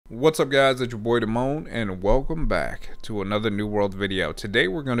What's up guys, it's your boy Damone and welcome back to another New World video. Today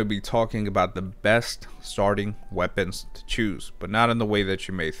we're going to be talking about the best starting weapons to choose, but not in the way that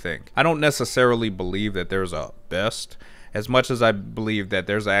you may think. I don't necessarily believe that there's a best as much as I believe that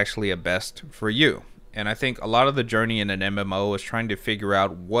there's actually a best for you. And I think a lot of the journey in an MMO is trying to figure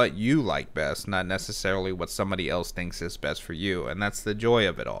out what you like best, not necessarily what somebody else thinks is best for you, and that's the joy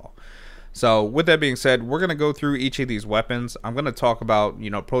of it all. So with that being said, we're going to go through each of these weapons. I'm going to talk about,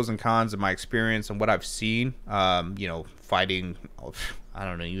 pros and cons of my experience and what I've seen, fighting, I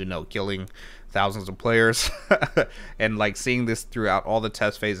don't know, killing thousands of players and like seeing this throughout all the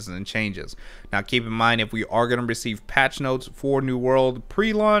test phases and changes. Now keep in mind, if we are going to receive patch notes for New World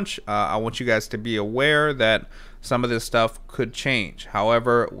pre-launch, I want you guys to be aware that some of this stuff could change.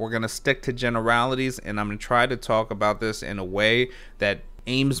 However, we're going to stick to generalities, and I'm going to try to talk about this in a way that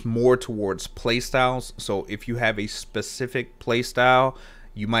aims more towards playstyles. So if you have a specific playstyle,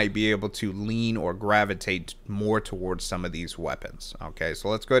 you might be able to lean or gravitate more towards some of these weapons. Okay, so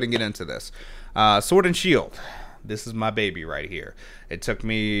let's go ahead and get into this. Sword and shield. This is my baby right here. It took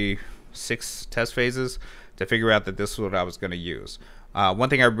me 6 test phases to figure out that this is what I was going to use. One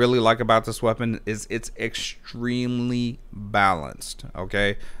thing I really like about this weapon is it's extremely balanced.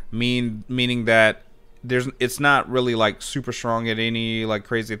 Okay, meaning that it's not really like super strong at any like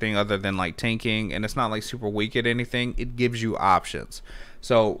crazy thing other than like tanking, and it's not like super weak at anything. It gives you options.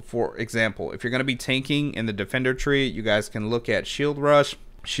 So for example, if you're going to be tanking in the defender tree, you guys can look at shield rush,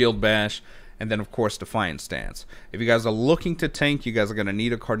 shield bash, and then of course defiant stance. If you guys are looking to tank, you guys are going to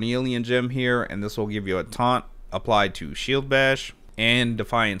need a carnelian gem here, and this will give you a taunt applied to shield bash and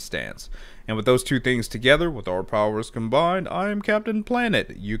defiant stance. And with those two things together, with our powers combined, I am Captain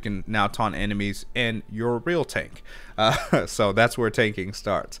Planet. You can now taunt enemies and you're a real tank. So that's where tanking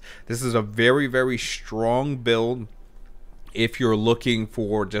starts. This is a very, very strong build if you're looking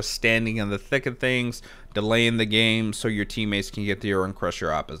for just standing in the thick of things, delaying the game so your teammates can get there and crush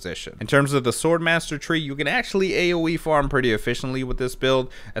your opposition. In terms of the Swordmaster tree, you can actually AoE farm pretty efficiently with this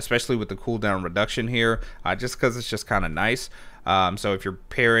build, especially with the cooldown reduction here, just because it's just kind of nice. So if you're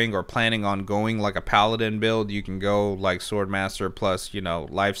pairing or planning on going like a paladin build, you can go like Swordmaster plus,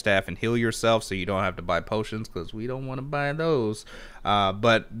 life staff and heal yourself, so you don't have to buy potions, because we don't want to buy those.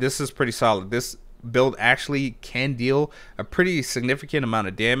 But this is pretty solid. This build actually can deal a pretty significant amount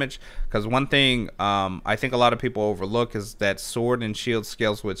of damage, because one thing I think a lot of people overlook is that sword and shield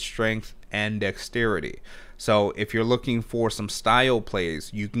scales with strength and dexterity. So if you're looking for some style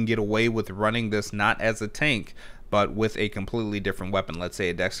plays, you can get away with running this not as a tank, but with a completely different weapon. Let's say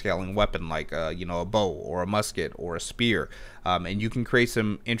a dex scaling weapon like a bow or a musket or a spear, and you can create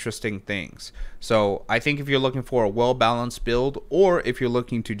some interesting things. So I think if you're looking for a well-balanced build, or if you're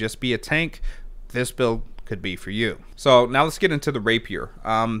looking to just be a tank, this build could be for you. So now let's get into the Rapier.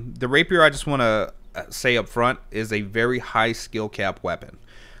 The Rapier, I just want to say up front, is a very high skill cap weapon.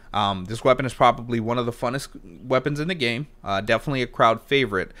 This weapon is probably one of the funnest weapons in the game, definitely a crowd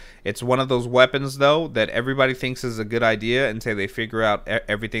favorite. It's one of those weapons though that everybody thinks is a good idea until they figure out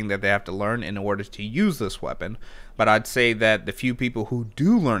everything that they have to learn in order to use this weapon. But I'd say that the few people who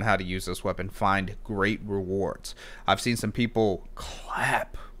do learn how to use this weapon find great rewards. I've seen some people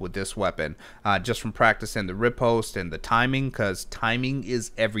clap with this weapon just from practicing the riposte and the timing, because timing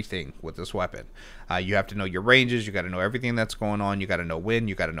is everything with this weapon. You have to know your ranges, you got to know everything that's going on, you got to know when,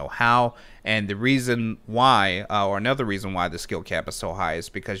 you got to know how. And the reason why, or another reason why the skill cap is so high, is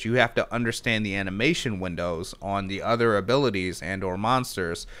because you have to understand the animation windows on the other abilities and or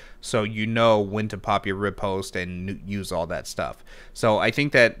monsters, so you know when to pop your riposte and use all that stuff. So I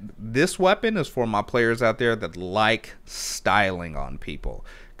think that this weapon is for my players out there that like styling on people,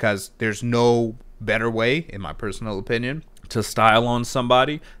 because there's no better way, in my personal opinion, to style on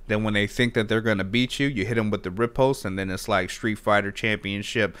somebody than when they think that they're going to beat you. You hit them with the riposte, and then it's like Street Fighter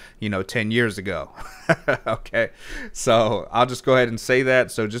Championship, 10 years ago. Okay, so I'll just go ahead and say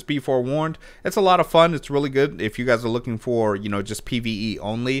that. So just be forewarned. It's a lot of fun. It's really good if you guys are looking for, just PvE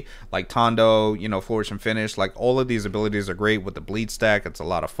only, like Tondo, Flourish and Finish. Like, all of these abilities are great with the bleed stack. It's a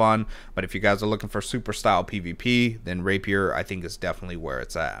lot of fun. But if you guys are looking for super style PvP, then Rapier, I think, is definitely where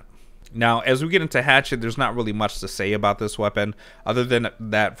it's at. Now, as we get into Hatchet, there's not really much to say about this weapon, other than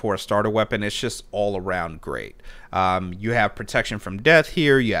that for a starter weapon, it's just all around great. You have protection from death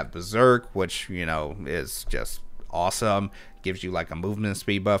here, you have Berserk, which, is just awesome. gives you like a movement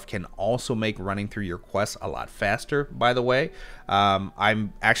speed buff, can also make running through your quests a lot faster, by the way.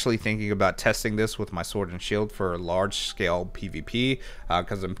 I'm actually thinking about testing this with my sword and shield for large scale PvP,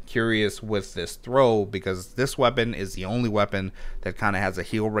 because I'm curious with this throw, because this weapon is the only weapon that kind of has a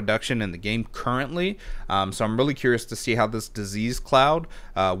heal reduction in the game currently. So I'm really curious to see how this disease cloud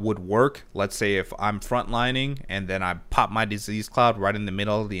would work. Let's say if I'm frontlining and then I pop my disease cloud right in the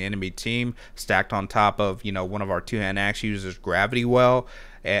middle of the enemy team, stacked on top of, you know, one of our two-hand axe users' gravity well.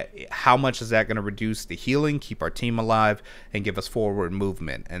 How much is that going to reduce the healing, keep our team alive, and give us forward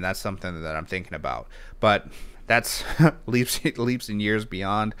movement? And that's something that I'm thinking about. But that's leaps and years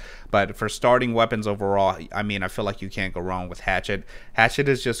beyond. But for starting weapons overall, I mean, I feel like you can't go wrong with Hatchet. Hatchet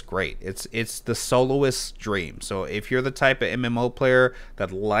is just great. It's the soloist's dream. So if you're the type of MMO player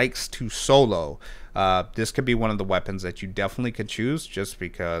that likes to solo, this could be one of the weapons that you definitely could choose, just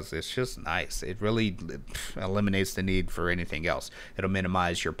because it's just nice. It really eliminates the need for anything else. It'll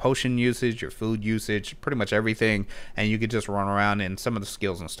minimize your potion usage, your food usage, pretty much everything, and you could just run around, and some of the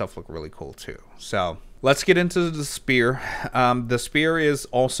skills and stuff look really cool too. So let's get into the spear. The spear is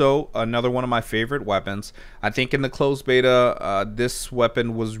also another one of my favorite weapons. I think in the closed beta, this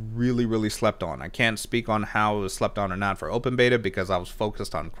weapon was really slept on. I can't speak on how it was slept on or not for open beta, because I was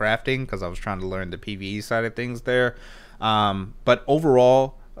focused on crafting, because I was trying to learn the PvE side of things there. But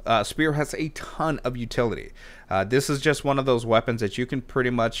overall, spear has a ton of utility. This is just one of those weapons that you can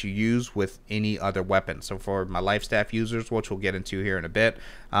pretty much use with any other weapon. So for my life staff users, which we'll get into here in a bit,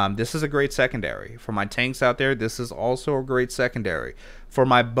 this is a great secondary. For my tanks out there, this is also a great secondary. For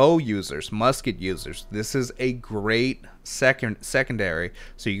my bow users, musket users, this is a great secondary,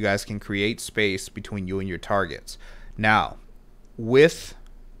 so you guys can create space between you and your targets. Now, with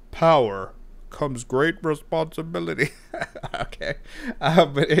power comes great responsibility. Okay,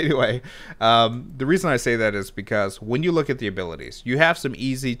 but anyway, the reason I say that is because when you look at the abilities, you have some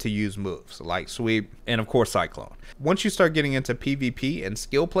easy to use moves like sweep and of course cyclone. Once you start getting into PvP and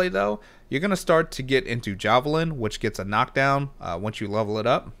skill play though, you're gonna start to get into javelin, which gets a knockdown once you level it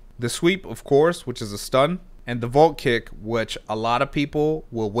up, the sweep of course, which is a stun, and the vault kick, which a lot of people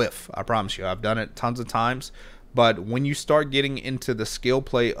will whiff. I promise you, I've done it tons of times. But when you start getting into the skill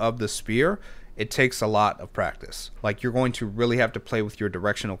play of the spear, it takes a lot of practice. Like, you're going to really have to play with your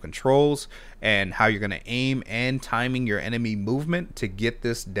directional controls and how you're going to aim and timing your enemy movement to get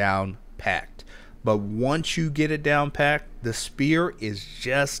this down packed. But once you get it down packed, the spear is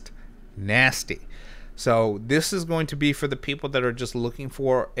just nasty. So this is going to be for the people that are just looking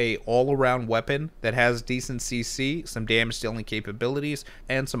for a all-around weapon that has decent CC, some damage dealing capabilities,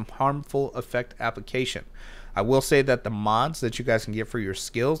 and some harmful effect application. I will say that the mods that you guys can get for your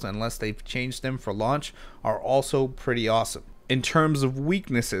skills, unless they've changed them for launch, are also pretty awesome. In terms of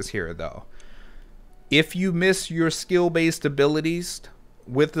weaknesses here though, if you miss your skill-based abilities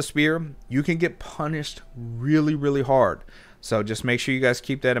with the spear, you can get punished really hard. So just make sure you guys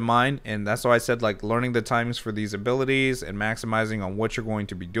keep that in mind, and that's why I said, like, learning the timings for these abilities and maximizing on what you're going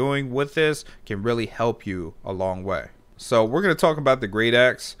to be doing with this can really help you a long way. So we're going to talk about the Great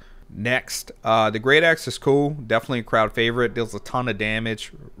Axe next. The Great Axe is cool, definitely a crowd favorite, deals a ton of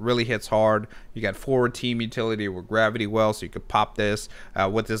damage, really hits hard. You got forward team utility with gravity well, so you could pop this.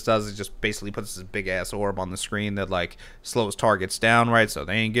 What this does is just basically puts this big ass orb on the screen that like slows targets down, right, so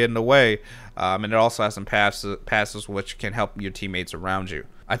they ain't getting away. And it also has some passes which can help your teammates around you.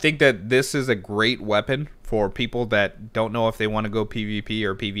 I think that this is a great weapon for people that don't know if they want to go PvP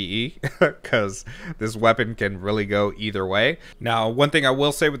or PvE, because this weapon can really go either way. Now, one thing I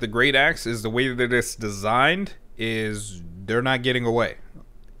will say with the Great Axe is the way that it's designed is they're not getting away.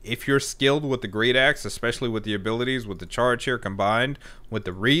 If you're skilled with the Great Axe, especially with the abilities with the charge here combined with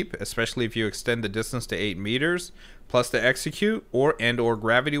the reap, especially if you extend the distance to 8 meters, plus the execute or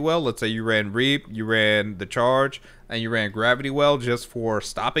gravity well, let's say you ran reap, you ran the charge, and you ran gravity well just for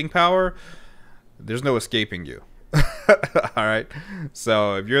stopping power, there's no escaping you. All right,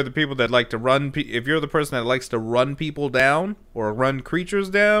 so if you're the people that like to run, if you're the person that likes to run people down or run creatures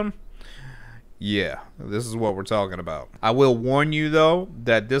down, yeah, this is what we're talking about. I will warn you though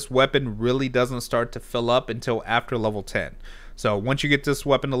that this weapon really doesn't start to fill up until after level 10. So once you get this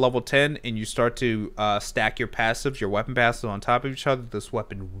weapon to level 10 and you start to stack your passives, your weapon passives on top of each other, this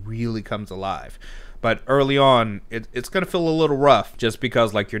weapon really comes alive. But early on, it's going to feel a little rough, just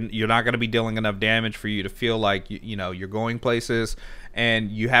because like you're not going to be dealing enough damage for you to feel like you know you're going places, and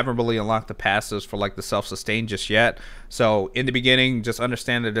you haven't really unlocked the passives for like the self-sustain just yet. So in the beginning, just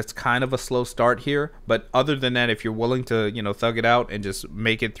understand that it's kind of a slow start here. But other than that, if you're willing to thug it out and just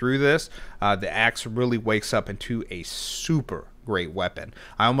make it through this, the axe really wakes up into a super great weapon.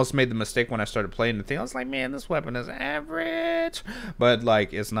 I almost made the mistake when I started playing the thing. I was like, man, this weapon is average, but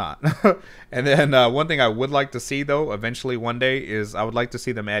like it's not. And then one thing I would like to see though eventually one day is I would like to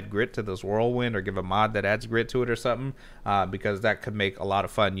see them add grit to this whirlwind, or give a mod that adds grit to it or something, because that could make a lot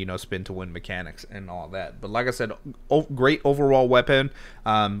of fun, you know, spin to win mechanics and all that. But like I said, great overall weapon.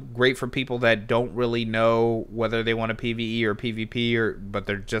 Great for people that don't really know whether they want a PvE or PvP, but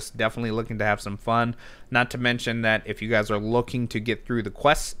they're just definitely looking to have some fun. Not to mention that if you guys are looking to get through the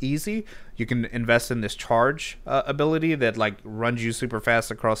quests easy, you can invest in this charge ability that like runs you super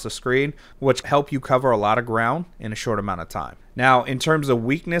fast across the screen, which help you cover a lot of ground in a short amount of time. Now, in terms of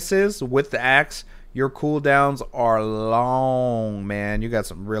weaknesses with the axe, your cooldowns are long, man. You got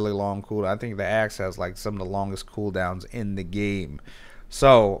some really long cooldowns. I think the axe has like some of the longest cooldowns in the game.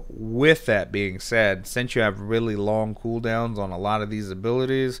 So with that being said, since you have really long cooldowns on a lot of these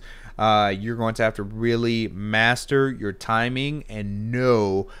abilities, you're going to have to really master your timing and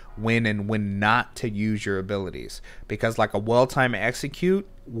know when and when not to use your abilities, because like a well-timed execute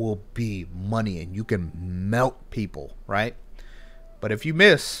will be money and you can melt people, right? But if you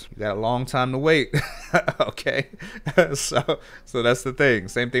miss, you got a long time to wait. Okay, so that's the thing.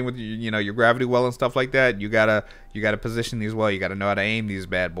 Same thing with you know, your gravity well and stuff like that. You gotta position these well. You gotta know how to aim these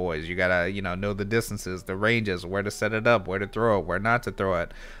bad boys. You gotta, you know the distances, the ranges, where to set it up, where to throw it, where not to throw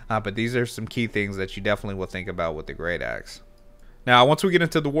it. But these are some key things that you definitely will think about with the Great Axe. Now, once we get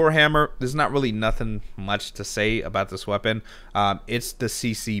into the Warhammer, there's not really nothing much to say about this weapon. It's the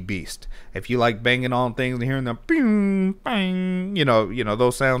CC Beast. If you like banging on things and hearing them bing, bang, you know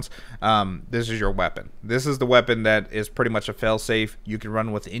those sounds, this is your weapon. This is the weapon that is pretty much a fail-safe. You can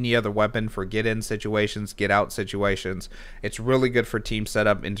run with any other weapon for get-in situations, get-out situations. It's really good for team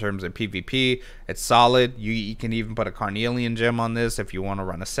setup in terms of PvP. It's solid. You can even put a Carnelian gem on this if you want to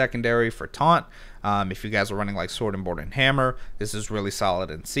run a secondary for taunt. If you guys are running like Sword and Board and Hammer, this is really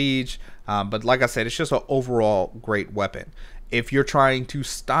solid in Siege. But like I said, it's just an overall great weapon. If you're trying to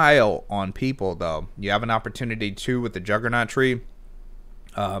style on people, though, you have an opportunity too with the Juggernaut tree.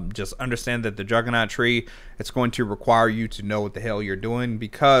 Just understand that the Juggernaut tree, it's going to require you to know what the hell you're doing,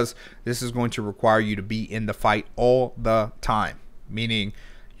 because this is going to require you to be in the fight all the time. Meaning,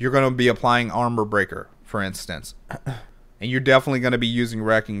 you're going to be applying Armor Breaker, for instance. And you're definitely going to be using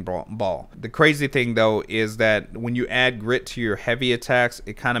Wrecking Ball. The crazy thing, though, is that when you add grit to your heavy attacks,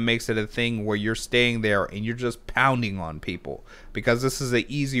 it kind of makes it a thing where you're staying there and you're just pounding on people. Because this is an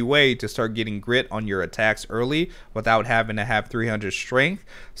easy way to start getting grit on your attacks early without having to have 300 strength.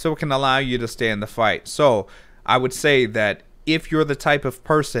 So it can allow you to stay in the fight. So I would say that if you're the type of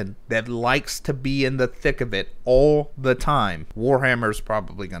person that likes to be in the thick of it all the time, Warhammer is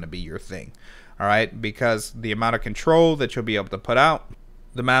probably going to be your thing. All right, because the amount of control that you'll be able to put out,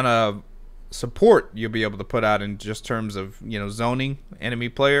 the amount of support you'll be able to put out in just terms of, zoning enemy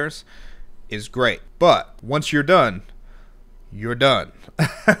players is great. But once you're done, you're done.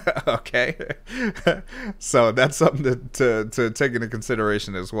 Okay? So that's something to take into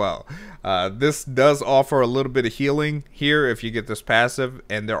consideration as well. This does offer a little bit of healing here if you get this passive,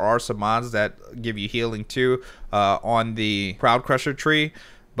 and there are some mods that give you healing too on the Crowd Crusher tree.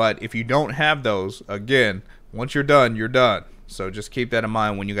 But if you don't have those, again, once you're done, you're done. So just keep that in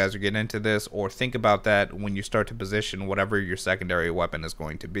mind when you guys are getting into this, or think about that when you start to position whatever your secondary weapon is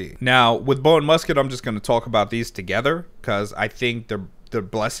going to be. Now, with bow and musket, I'm just going to talk about these together because I think their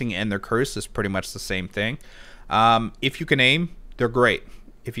blessing and their curse is pretty much the same thing. If you can aim, they're great.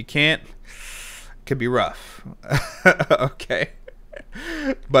 If you can't, it could be rough. Okay.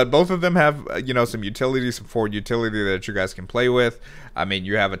 But both of them have, some utility, some forward utility that you guys can play with. I mean,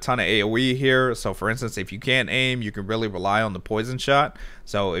 you have a ton of AoE here. So, for instance, if you can't aim, you can really rely on the poison shot.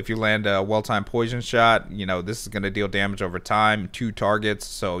 So, if you land a well-timed poison shot, this is going to deal damage over time, 2 targets.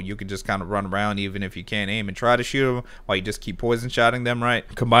 So, you can just kind of run around even if you can't aim and try to shoot them while you just keep poison shotting them, right?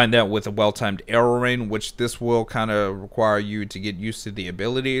 Combine that with a well-timed arrow rain, which this will kind of require you to get used to the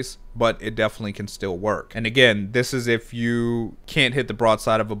abilities, but it definitely can still work. And again, this is if you can't hit the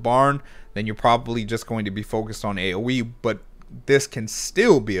broadside of a barn, then you're probably just going to be focused on AoE, but this can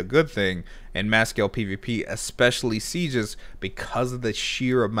still be a good thing in mass scale PvP, especially sieges, because of the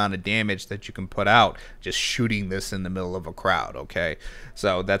sheer amount of damage that you can put out just shooting this in the middle of a crowd. Okay,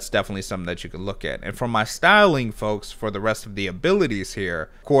 so that's definitely something that you can look at. And for my styling, folks, for the rest of the abilities here,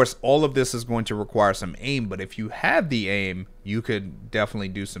 of course, all of this is going to require some aim, but if you have the aim, you could definitely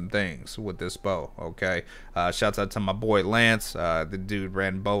do some things with this bow. Okay, shouts out to my boy Lance. The dude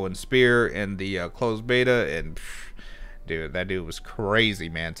ran bow and spear in the closed beta, and Dude, that dude was crazy,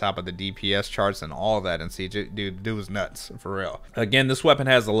 man. Top of the DPS charts and all that in Siege. Dude was nuts, for real. Again, this weapon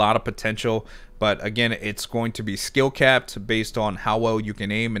has a lot of potential, but again, it's going to be skill capped based on how well you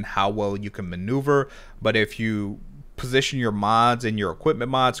can aim and how well you can maneuver. But if you position your mods and your equipment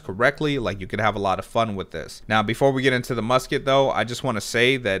mods correctly, like, you could have a lot of fun with this. Now, before we get into the musket though, I just want to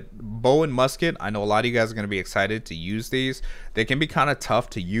say that bow and musket, I know a lot of you guys are going to be excited to use these. They can be kind of tough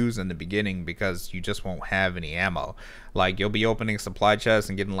to use in the beginning because you just won't have any ammo. Like, you'll be opening supply chests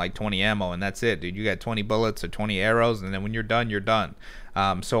and getting like 20 ammo, and that's it, dude. You got 20 bullets or 20 arrows, and then when you're done, you're done.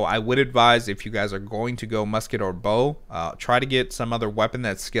 So I would advise, if you guys are going to go musket or bow, try to get some other weapon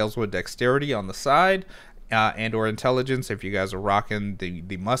that scales with dexterity on the side, and or intelligence if you guys are rocking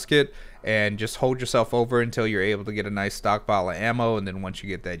the musket, and just hold yourself over until you're able to get a nice stockpile of ammo, and then once you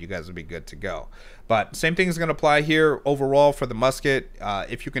get that, you guys will be good to go. But same thing is going to apply here overall for the musket.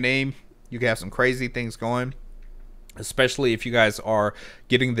 If you can aim, you can have some crazy things going, especially if you guys are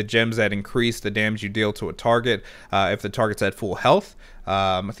getting the gems that increase the damage you deal to a target. If the target's at full health,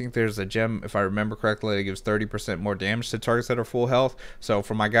 I think there's a gem, if I remember correctly, that gives 30% more damage to targets that are full health. So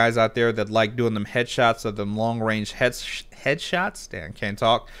for my guys out there that like doing them headshots or them long range headshots, damn, can't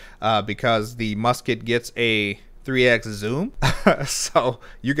talk, because the musket gets a 3x zoom, so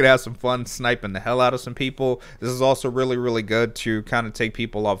you could have some fun sniping the hell out of some people. This is also really good to kind of take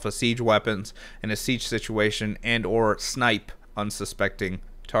people off of siege weapons in a siege situation and or snipe unsuspecting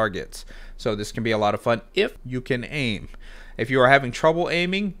targets. So this can be a lot of fun if you can aim. If you are having trouble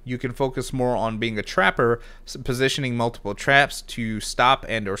aiming, you can focus more on being a trapper, positioning multiple traps to stop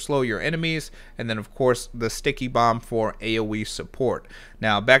and or slow your enemies, and then of course the sticky bomb for AoE support.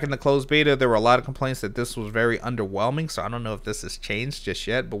 Now, back in the closed beta, there were a lot of complaints that this was very underwhelming, so I don't know if this has changed just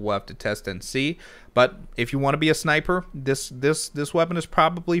yet, but we'll have to test and see. But if you want to be a sniper, this weapon is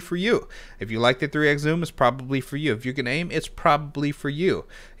probably for you. If you like the 3x zoom, it's probably for you. If you can aim, it's probably for you.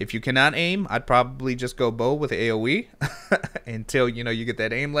 If you cannot aim, I'd probably just go bow with AoE until you get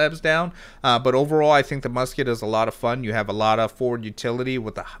that aim labs down. But overall, I think the musket is a lot of fun. You have a lot of forward utility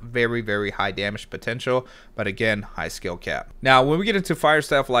with a very high damage potential, but again, high skill cap. Now, when we get into Fire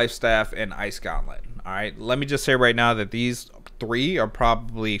Staff, Life Staff, and Ice Gauntlet, all right, let me just say right now that these three are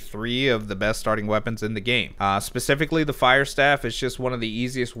probably three of the best starting weapons in the game. Specifically, the Fire Staff is just one of the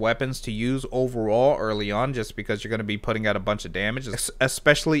easiest weapons to use overall early on, just because you're going to be putting out a bunch of damage,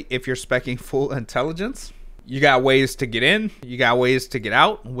 especially if you're specking full intelligence. You got ways to get in, you got ways to get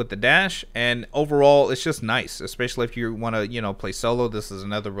out with the dash, and overall it's just nice, especially if you want to play solo. This is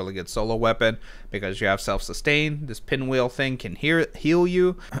another really good solo weapon because you have self-sustain. This pinwheel thing can heal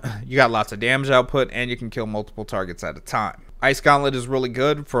you. You got lots of damage output, and you can kill multiple targets at a time. Ice Gauntlet is really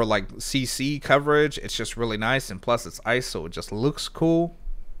good for like CC coverage. It's just really nice, and plus it's ice, so it just looks cool.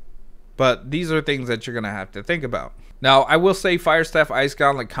 But these are things that you're gonna have to think about. Now, I will say Fire Staff Ice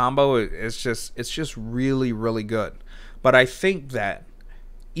Gauntlet combo is just really good. But I think that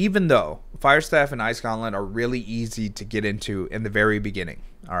even though Fire Staff and Ice Gauntlet are really easy to get into in the very beginning,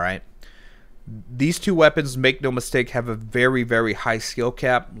 all right, these two weapons, make no mistake, have a very high skill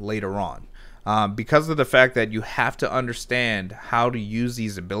cap later on. Because of the fact that you have to understand how to use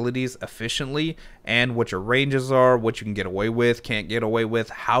these abilities efficiently and what your ranges are, what you can get away with, can't get away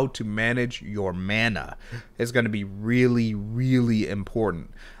with, how to manage your mana is going to be really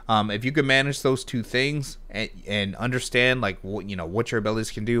important. If you can manage those two things and understand like what your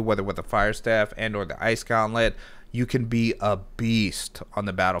abilities can do, whether with the Fire Staff and or the Ice Gauntlet, you can be a beast on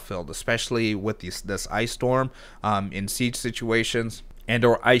the battlefield, especially with this ice storm in siege situations, and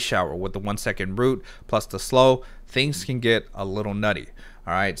or ice shower with the 1 second root plus the slow. Things can get a little nutty.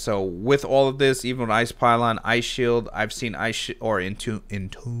 All right, so with all of this, even with ice pylon, ice shield, I've seen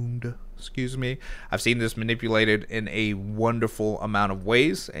entombed, excuse me, I've seen this manipulated in a wonderful amount of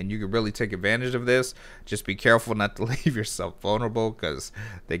ways, and you can really take advantage of this. Just be careful not to leave yourself vulnerable, because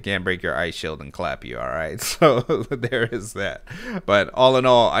they can break your ice shield and clap you. All right, so there is that. But all in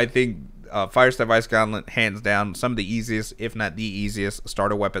all, I think Fire Staff Ice Gauntlet, hands down, some of the easiest, if not the easiest,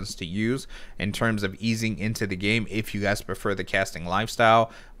 starter weapons to use in terms of easing into the game if you guys prefer the casting lifestyle.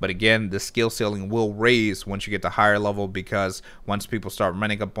 But again, the skill ceiling will raise once you get to higher level, because once people start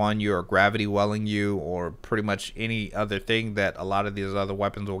running up on you or gravity welling you or pretty much any other thing that a lot of these other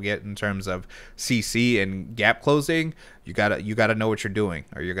weapons will get in terms of CC and gap closing, you gotta know what you're doing,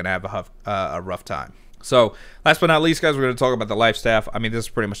 or you're gonna have a rough time. So, last but not least, guys, we're going to talk about the Life Staff. I mean, this is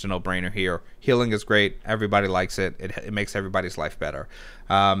pretty much a no-brainer here. Healing is great. Everybody likes it. It makes everybody's life better.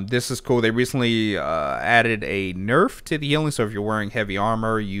 This is cool. They recently added a nerf to the healing, so if you're wearing heavy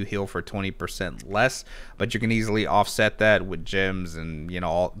armor, you heal for 20% less, but you can easily offset that with gems and, you know,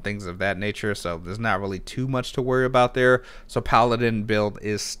 all things of that nature, so there's not really too much to worry about there. So paladin build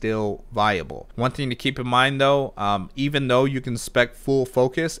is still viable. One thing to keep in mind though, even though you can spec full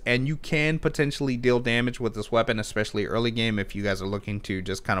focus and you can potentially deal damage with this weapon, especially early game if you guys are looking to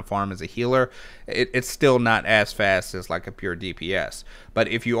just kind of farm as a healer, it's still not as fast as like a pure DPS. But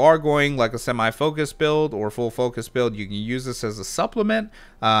if you are going like a semi-focus build or full focus build, you can use this as a supplement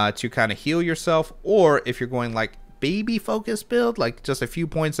to kind of heal yourself. Or if you're going like baby focus build, like just a few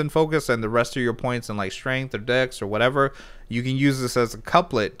points in focus and the rest of your points in like strength or dex or whatever, you can use this as a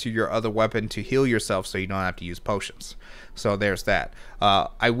couplet to your other weapon to heal yourself, so you don't have to use potions. So there's that.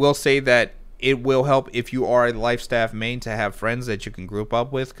 I will say that it will help if you are a life staff main to have friends that you can group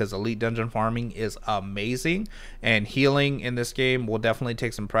up with, because elite dungeon farming is amazing, and healing in this game will definitely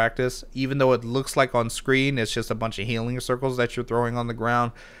take some practice. Even though it looks like on screen it's just a bunch of healing circles that you're throwing on the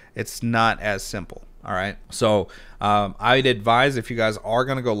ground, it's not as simple. All right, so I'd advise, if you guys are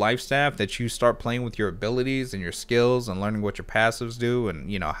going to go life staff, that you start playing with your abilities and your skills and learning what your passives do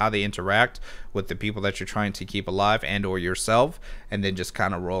and, you know, how they interact with the people that you're trying to keep alive and or yourself, and then just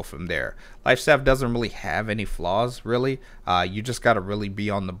kind of roll from there. Life staff doesn't really have any flaws, really. You just got to really be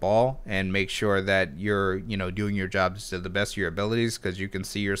on the ball and make sure that you're, you know, doing your job to the best of your abilities, because you can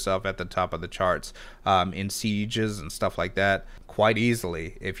see yourself at the top of the charts in sieges and stuff like that quite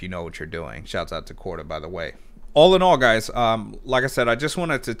easily if you know what you're doing. Shouts out to Quarter, by the way. All in all, guys, like I said, I just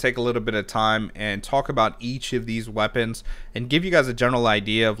wanted to take a little bit of time and talk about each of these weapons and give you guys a general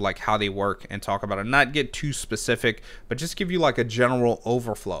idea of like how they work and talk about it. Not get too specific, but just give you like a general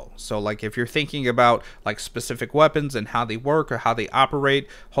overflow. So like if you're thinking about like specific weapons and how they work or how they operate,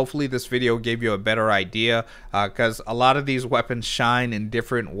 hopefully this video gave you a better idea, because a lot of these weapons shine in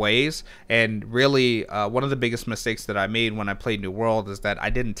different ways. And really, one of the biggest mistakes that I made when I played New World is that I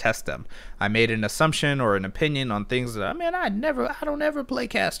didn't test them. I made an assumption or an opinion on things that, I mean, I don't ever play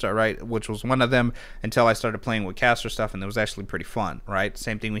caster, right? Which was one of them, until I started playing with caster stuff, and it was actually pretty fun, right?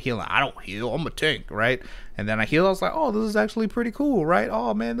 Same thing with healing. I don't heal, I'm a tank, right? And then I heal, I was like, oh, this is actually pretty cool, right?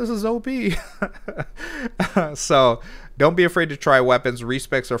 Oh man, this is OP. So don't be afraid to try weapons.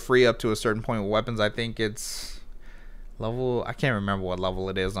 Respecs are free up to a certain point with weapons. I think it's level, I can't remember what level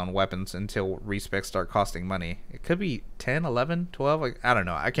it is on weapons until respecs start costing money. It could be 10, 11, 12, like, I don't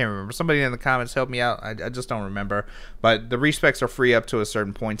know, I can't remember. Somebody in the comments help me out. I just don't remember. But the respecs are free up to a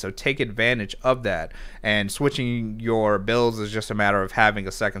certain point, so take advantage of that. And switching your builds is just a matter of having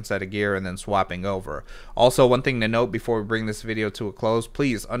a second set of gear and then swapping over. Also, one thing to note before we bring this video to a close,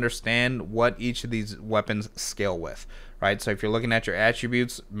 please understand what each of these weapons scale with. Right, so if you're looking at your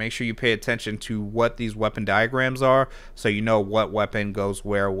attributes, make sure you pay attention to what these weapon diagrams are, so you know what weapon goes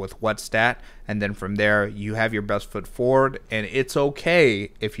where with what stat, and then from there you have your best foot forward. And it's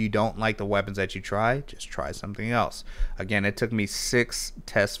okay if you don't like the weapons that you try, just try something else. Again, it took me 6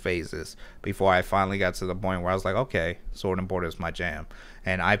 test phases before I finally got to the point where I was like, okay, sword and border is my jam,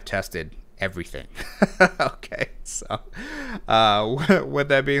 and I've tested everything. Okay, so with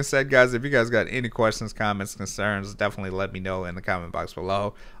that being said, guys, if you guys got any questions, comments, concerns, definitely let me know in the comment box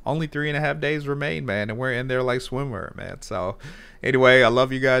below. Only 3.5 days remain, man, and we're in there like swimwear, man. So anyway, I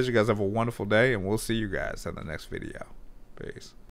love you guys. You guys have a wonderful day, and we'll see you guys in the next video. Peace.